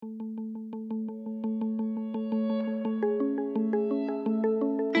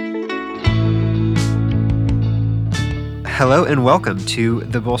Hello and welcome to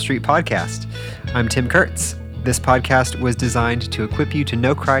the Bull Street Podcast. I'm Tim Kurtz. This podcast was designed to equip you to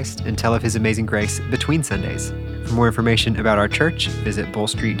know Christ and tell of His amazing grace between Sundays. For more information about our church, visit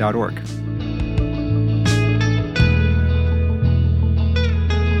bullstreet.org.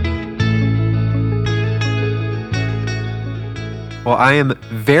 Well, I am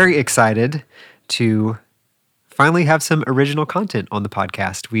very excited to finally have some original content on the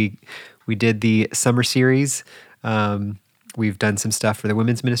podcast. We did the summer series. We've done some stuff for the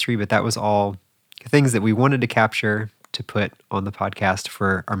women's ministry, but that was all things that we wanted to capture to put on the podcast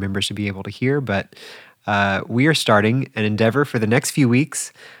for our members to be able to hear. But we are starting an endeavor for the next few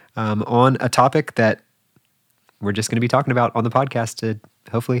weeks on a topic that we're just going to be talking about on the podcast to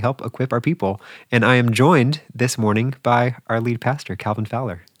hopefully help equip our people. And I am joined this morning by our lead pastor, Calvin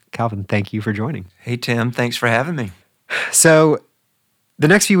Fowler. Calvin, thank you for joining. Hey, Tim. Thanks for having me. So the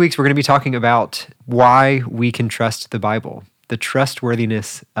next few weeks, we're going to be talking about why we can trust the Bible, the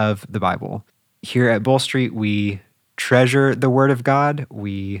trustworthiness of the Bible. Here at Bull Street, we treasure the Word of God.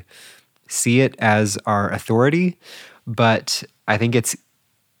 We see it as our authority, but I think it's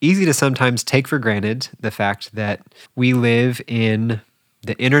easy to sometimes take for granted the fact that we live in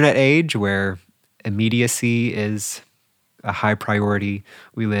the internet age where immediacy is a high priority.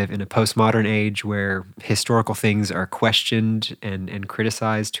 We live in a postmodern age where historical things are questioned and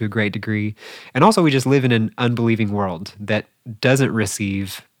criticized to a great degree. And also we just live in an unbelieving world that doesn't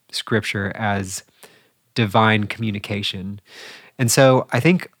receive Scripture as divine communication. And so I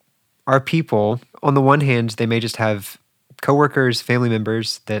think our people, on the one hand, they may just have coworkers, family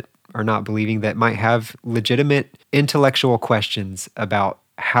members that are not believing that might have legitimate intellectual questions about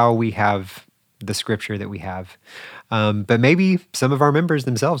how we have the Scripture that we have. But maybe some of our members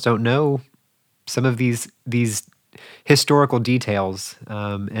themselves don't know some of these historical details,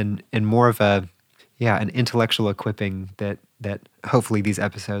 and more of an intellectual equipping that hopefully these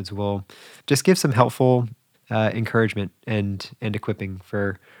episodes will just give some helpful encouragement and equipping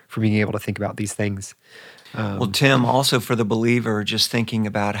for being able to think about these things. Well, Tim, also for the believer, just thinking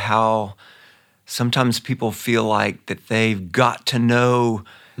about how sometimes people feel like that they've got to know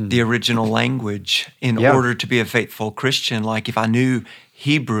the original language in order to be a faithful Christian. Like if I knew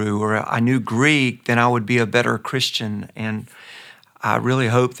Hebrew or I knew Greek, then I would be a better Christian. And I really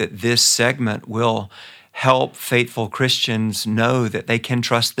hope that this segment will help faithful Christians know that they can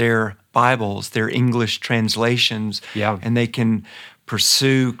trust their Bibles, their English translations, and they can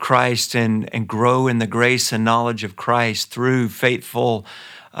pursue Christ and grow in the grace and knowledge of Christ through faithful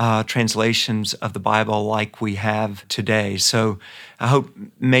translations of the Bible like we have today. So I hope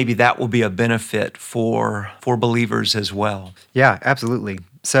maybe that will be a benefit for believers as well. Yeah, absolutely.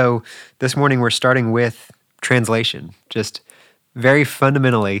 So this morning we're starting with translation. Just very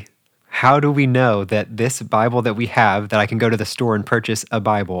fundamentally, how do we know that this Bible that we have, that I can go to the store and purchase a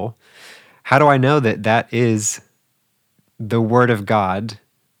Bible, how do I know that that is the Word of God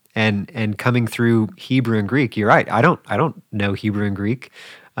and coming through Hebrew and Greek? You're right. I don't know Hebrew and Greek.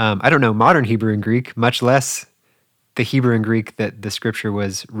 I don't know modern Hebrew and Greek, much less the Hebrew and Greek that the Scripture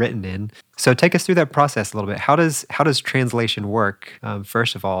was written in. So take us through that process a little bit. How does translation work,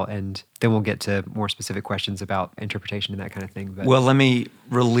 first of all, and then we'll get to more specific questions about interpretation and that kind of thing. But well, let me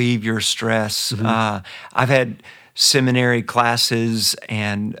relieve your stress. I've had seminary classes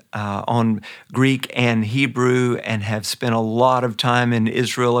and on Greek and Hebrew, and have spent a lot of time in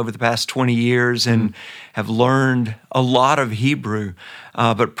Israel over the past 20 years and have learned a lot of Hebrew,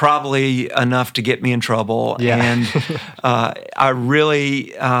 but probably enough to get me in trouble. And I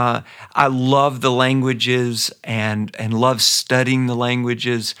really, I love the languages and love studying the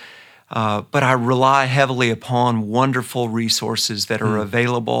languages. But I rely heavily upon wonderful resources that are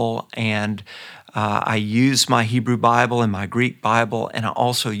available, and I use my Hebrew Bible and my Greek Bible, and I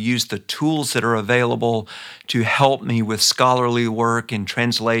also use the tools that are available to help me with scholarly work and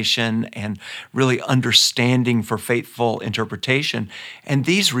translation and really understanding for faithful interpretation. And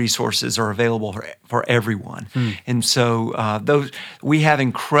these resources are available for everyone. And so we have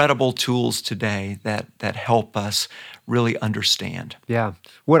incredible tools today that help us really understand. Yeah.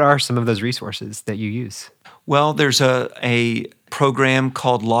 What are some of those resources that you use? Well, there's a program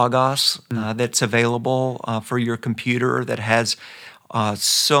called Logos that's available for your computer that has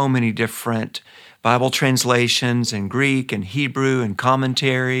so many different Bible translations in Greek and Hebrew and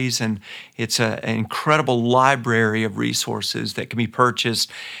commentaries, and it's an incredible library of resources that can be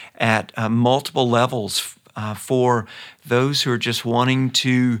purchased at multiple levels for those who are just wanting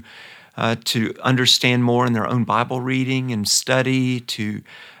to understand more in their own Bible reading and study, to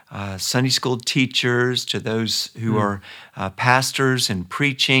Sunday school teachers to those who are pastors and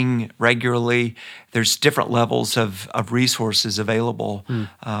preaching regularly. There's different levels of resources available,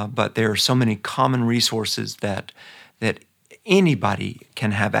 but there are so many common resources that anybody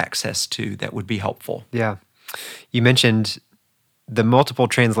can have access to that would be helpful. Yeah. You mentioned the multiple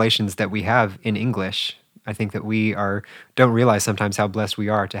translations that we have in English. I think that we don't realize sometimes how blessed we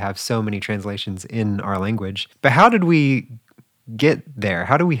are to have so many translations in our language. But how did we get there?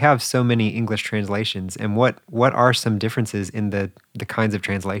 How do we have so many English translations? And what are some differences in the kinds of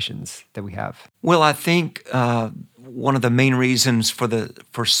translations that we have? Well, I think one of the main reasons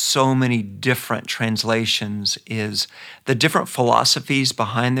for so many different translations is the different philosophies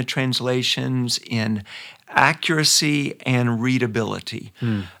behind the translations in accuracy and readability.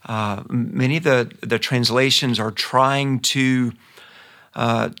 Many of the translations are trying to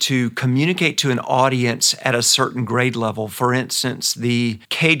communicate to an audience at a certain grade level. For instance, the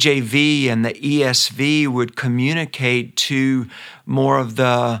KJV and the ESV would communicate to more of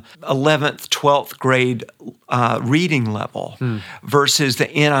the 11th, 12th grade reading level, versus the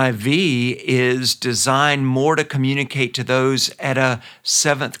NIV is designed more to communicate to those at a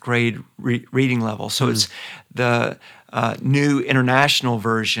 7th grade reading level. So it's the New International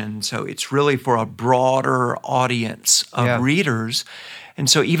Version. So it's really for a broader audience of readers. And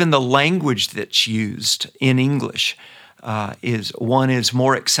so even the language that's used in English is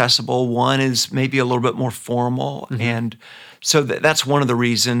more accessible, one is maybe a little bit more formal. And so that's one of the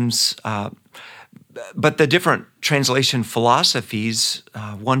reasons. But the different translation philosophies,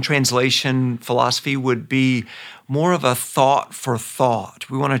 one translation philosophy would be more of a thought for thought.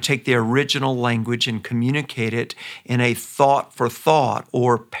 We want to take the original language and communicate it in a thought for thought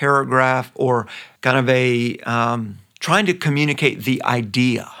or paragraph, or kind of a trying to communicate the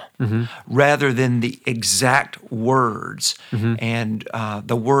idea rather than the exact words and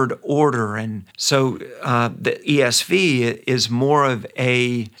the word order. And so the ESV is more of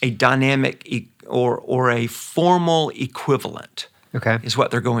a dynamic or a formal equivalent, is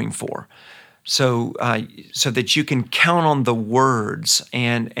what they're going for. So that you can count on the words,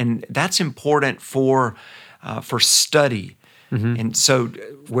 and that's important for study. And so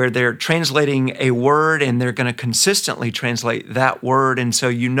where they're translating a word and they're going to consistently translate that word, and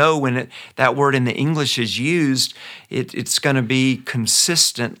so when that word in the English is used, it's going to be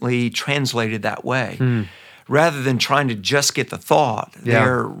consistently translated that way. Rather than trying to just get the thought,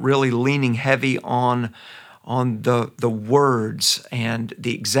 they're really leaning heavy on the words and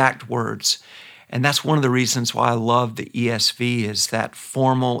the exact words. And that's one of the reasons why I love the ESV, is that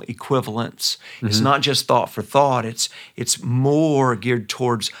formal equivalence. It's not just thought for thought, it's more geared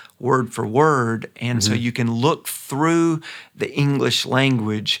towards word for word. And so you can look through the English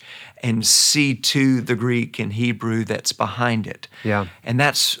language and see to the Greek and Hebrew that's behind it. Yeah. And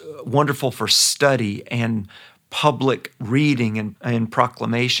that's wonderful for study and public reading and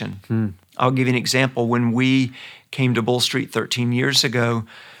proclamation. I'll give you an example. When we came to Bull Street 13 years ago,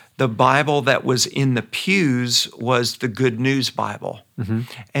 the Bible that was in the pews was the Good News Bible.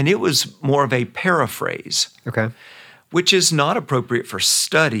 And it was more of a paraphrase, which is not appropriate for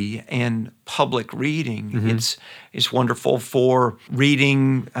study and public reading. It's wonderful for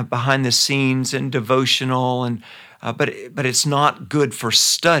reading behind the scenes and devotional, and but it's not good for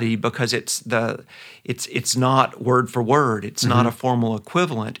study because it's not word for word. It's not a formal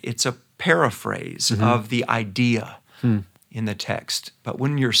equivalent. It's a paraphrase of the idea in the text. But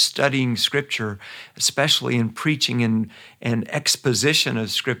when you're studying Scripture, especially in preaching and exposition of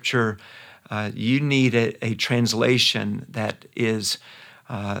Scripture, you need a translation that is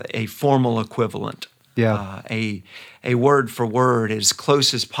a formal equivalent. A word for word as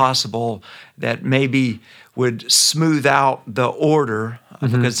close as possible, that maybe would smooth out the order,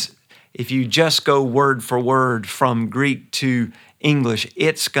 because if you just go word for word from Greek to English,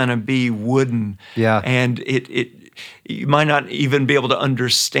 it's going to be wooden, and you might not even be able to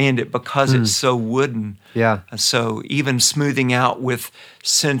understand it because it's so wooden. So even smoothing out with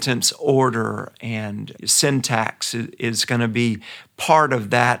sentence order and syntax is going to be part of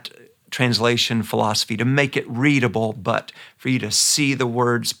that translation philosophy, to make it readable, but for you to see the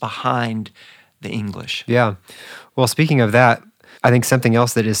words behind the English. Yeah. Well, speaking of that, I think something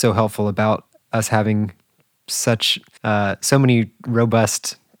else that is so helpful about us having so many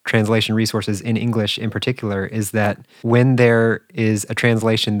robust translation resources in English in particular is that when there is a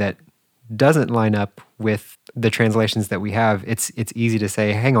translation that doesn't line up with the translations that we have, it's easy to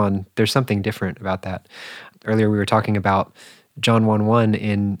say, hang on, there's something different about that. Earlier we were talking about John 1:1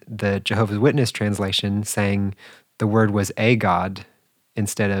 in the Jehovah's Witness translation saying the word was a God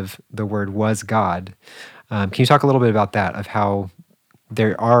instead of the word was God. Can you talk a little bit about that, of how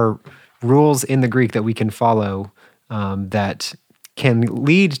there are rules in the Greek that we can follow that can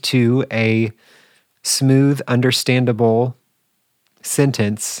lead to a smooth, understandable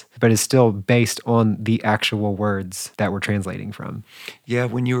sentence, but is still based on the actual words that we're translating from. Yeah,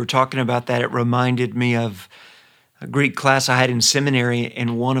 when you were talking about that, it reminded me of a Greek class I had in seminary,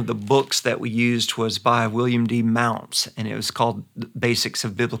 and one of the books that we used was by William D. Mounce, and it was called The Basics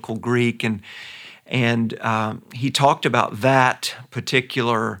of Biblical Greek, and he talked about that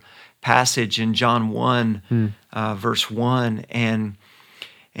particular passage in John 1, verse 1, and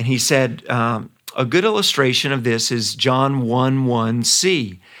he said, a good illustration of this is John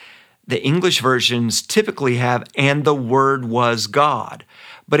 1:1c. The English versions typically have, and the Word was God.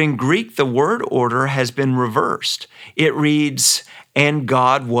 But in Greek, the word order has been reversed. It reads, and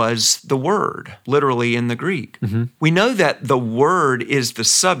God was the Word, literally in the Greek. We know that the Word is the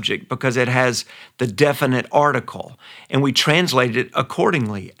subject because it has the definite article, and we translate it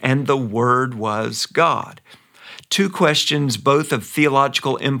accordingly, and the Word was God. Two questions, both of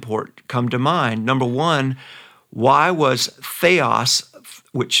theological import, come to mind. Number one, why was theos,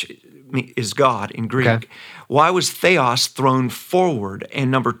 which is God in Greek, Okay. why was theos thrown forward?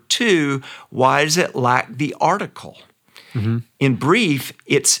 And number two, why does it lack the article? In brief,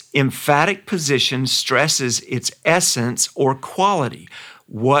 its emphatic position stresses its essence or quality.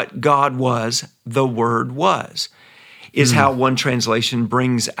 What God was, the Word was, is how one translation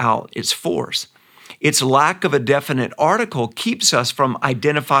brings out its force. Its lack of a definite article keeps us from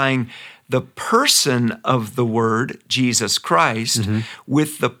identifying the person of the Word, Jesus Christ,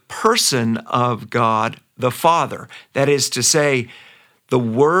 with the person of God the Father. That is to say, the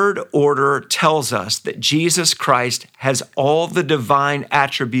word order tells us that Jesus Christ has all the divine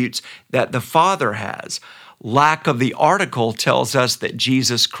attributes that the Father has. Lack of the article tells us that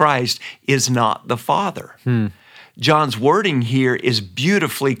Jesus Christ is not the Father. John's wording here is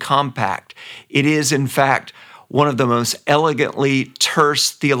beautifully compact. It is, in fact, one of the most elegantly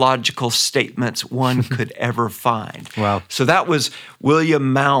terse theological statements one could ever find. Wow. So that was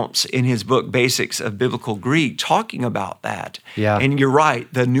William Mounce in his book, Basics of Biblical Greek, talking about that. Yeah. And you're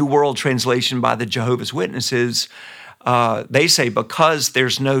right, the New World Translation by the Jehovah's Witnesses, they say because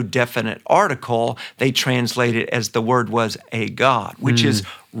there's no definite article, they translate it as the Word was a God, which is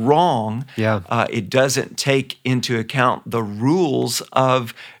wrong. Yeah. It doesn't take into account the rules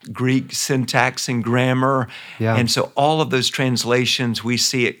of Greek syntax and grammar. Yeah. And so all of those translations, we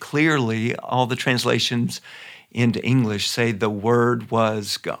see it clearly. All the translations into English say the Word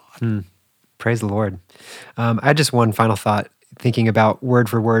was God. Praise the Lord. I had just one final thought, thinking about word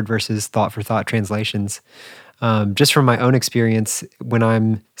for word versus thought for thought translations. Just from my own experience, when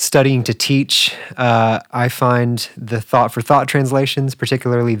I'm studying to teach, I find the thought for thought translations,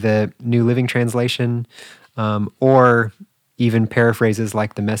 particularly the New Living Translation, or even paraphrases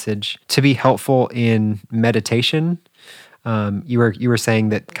like the Message, to be helpful in meditation. You were saying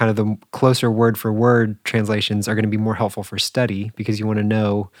that kind of the closer word for word translations are going to be more helpful for study because you want to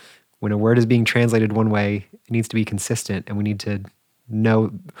know when a word is being translated one way, it needs to be consistent, and we need to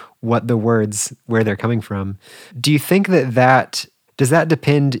know what the words, where they're coming from. Do you think does that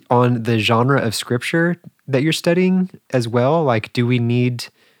depend on the genre of scripture that you're studying as well? Like, do we need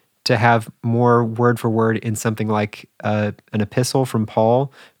to have more word for word in something like an epistle from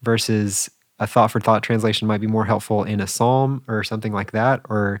Paul versus a thought for thought translation might be more helpful in a psalm or something like that?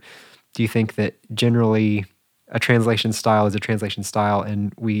 Or do you think that generally a translation style is a translation style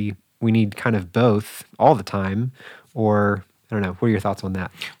and we need kind of both all the time? Or I don't know. What are your thoughts on that?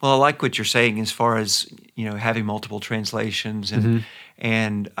 Well, I like what you're saying as far as having multiple translations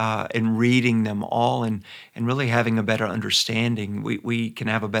and reading them all and really having a better understanding. We can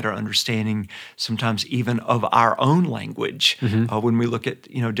have a better understanding sometimes even of our own language when we look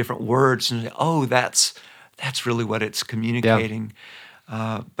at different words and say, oh, that's really what it's communicating.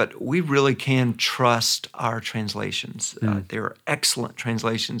 But we really can trust our translations. There are excellent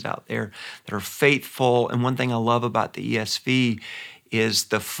translations out there that are faithful. And one thing I love about the ESV is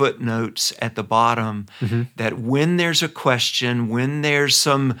the footnotes at the bottom, that when there's a question, when there's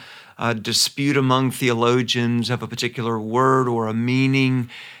some dispute among theologians of a particular word or a meaning,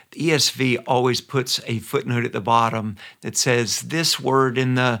 the ESV always puts a footnote at the bottom that says this word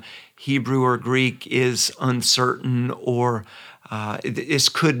in the Hebrew or Greek is uncertain, or this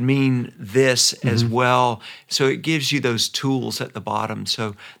could mean this as well. So it gives you those tools at the bottom.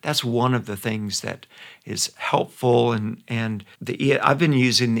 So that's one of the things that is helpful. And I've been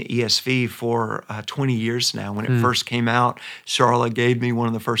using the ESV for 20 years now. When it first came out, Charla gave me one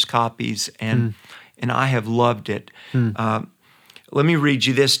of the first copies, and I have loved it. Let me read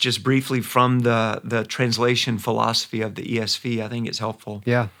you this just briefly from the translation philosophy of the ESV. I think it's helpful.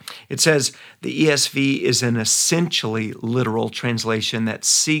 Yeah. It says, the ESV is an essentially literal translation that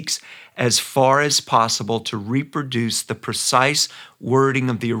seeks as far as possible to reproduce the precise wording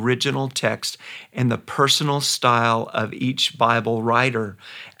of the original text and the personal style of each Bible writer.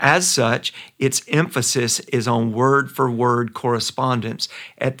 As such, its emphasis is on word-for-word correspondence,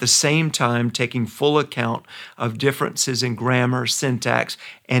 at the same time taking full account of differences in grammar, syntax,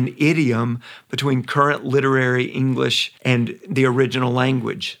 and idiom between current literary English and the original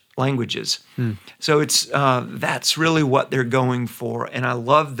languages. So it's that's really what they're going for, and I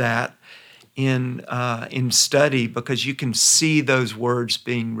love that in study, because you can see those words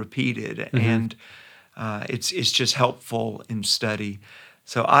being repeated, and it's just helpful in study.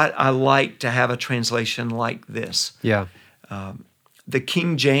 So I like to have a translation like this. Yeah. The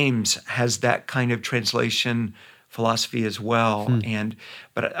King James has that kind of translation philosophy as well.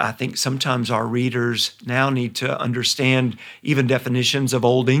 But I think sometimes our readers now need to understand even definitions of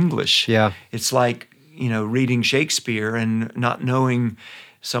Old English. Yeah. It's like, reading Shakespeare and not knowing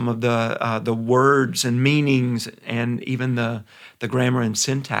some of the words and meanings and even the grammar and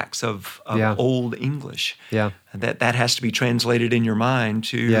syntax of Old English. Yeah. That has to be translated in your mind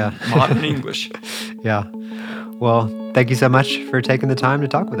to modern English. Yeah. Well, thank you so much for taking the time to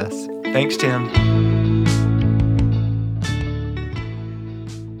talk with us. Thanks, Tim.